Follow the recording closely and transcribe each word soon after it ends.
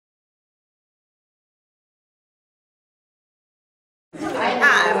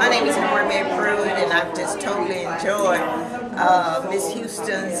Hi, my name is May Pruitt, and I've just totally enjoyed Miss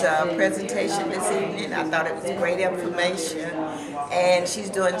Houston's presentation this evening. I thought it was great information, and she's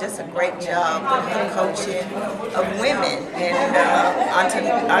doing just a great job with her coaching of women and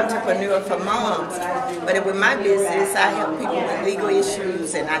entrepreneur for moms. But with my business, I help people with legal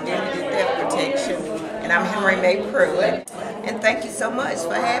issues and identity theft protection, and I'm May Pruitt. And thank you so much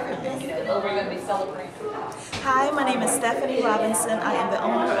for having me. Hi, my name is Stephanie Robinson. I am the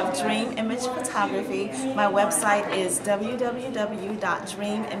owner of Dream Image Photography. My website is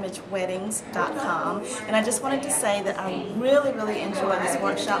www.dreamimageweddings.com. And I just wanted to say that I really enjoyed this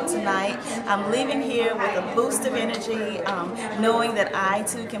workshop tonight. I'm leaving here with a boost of energy, knowing that I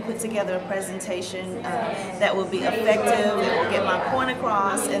too can put together a presentation that will be effective, that will get my point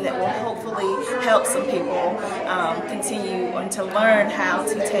across, and that will hopefully help some people continue and to learn how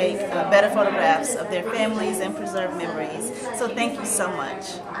to take better photographs of their families and preserve memories. So thank you so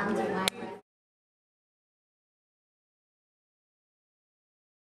much.